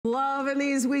Loving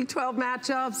these Week 12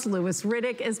 matchups. Louis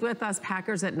Riddick is with us.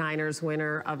 Packers at Niners,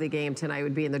 winner of the game tonight,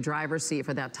 would be in the driver's seat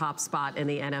for that top spot in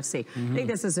the NFC. I think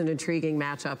this is an intriguing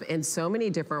matchup in so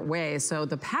many different ways. So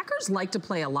the Packers like to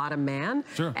play a lot of man,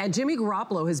 and Jimmy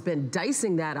Garoppolo has been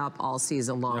dicing that up all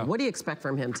season long. What do you expect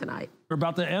from him tonight? We're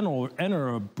about to enter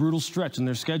a brutal stretch in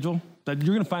their schedule that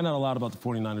you're going to find out a lot about the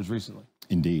 49ers recently.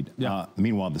 Indeed.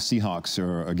 Meanwhile, the Seahawks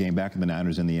are a game back in the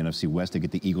Niners in the NFC West. They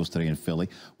get the Eagles today in Philly.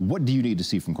 What do you need to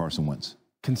see from Carson Wentz?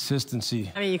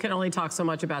 Consistency. I mean, you can only talk so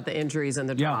much about the injuries and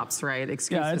the drops, right?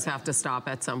 Excuses have to stop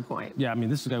at some point. Yeah, I mean,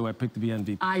 this is the guy who I picked to be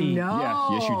MVP. I know.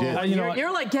 Yeah, yes, you did.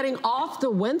 You're like getting off the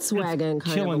Wentz wagon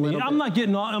kind killing of me. I'm not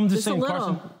getting off. I'm just saying,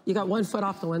 Carson. You got 1 foot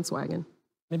off the Wentz wagon.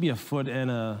 Maybe a foot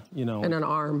and a, And an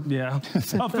arm. Yeah,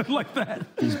 something like that.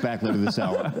 He's back later this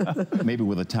hour. Maybe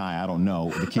with a tie, I don't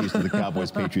know. The keys to the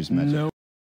Cowboys-Patriots matchup. No.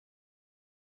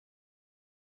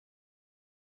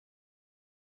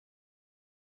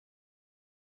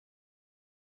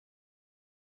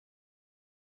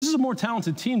 This is a more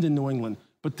talented team than New England,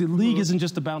 but the league isn't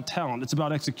just about talent. It's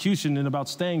about execution and about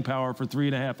staying power for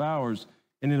 3.5 hours.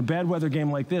 And in a bad weather game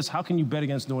like this, how can you bet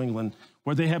against New England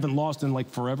where they haven't lost in like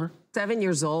forever? 7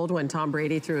 years old when Tom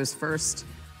Brady threw his first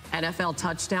NFL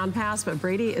touchdown pass, but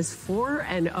Brady is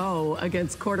 4-0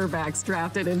 against quarterbacks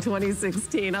drafted in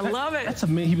 2016. I love it. That's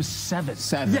amazing. He was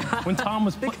 7. Yeah. When Tom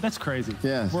was, that's crazy.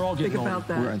 Yes. We're all getting older. Think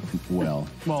about that.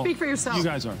 Well, speak for yourself. You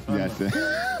guys are. Yes.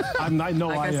 I know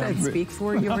like I am. Like I said, speak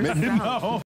for yourself. No.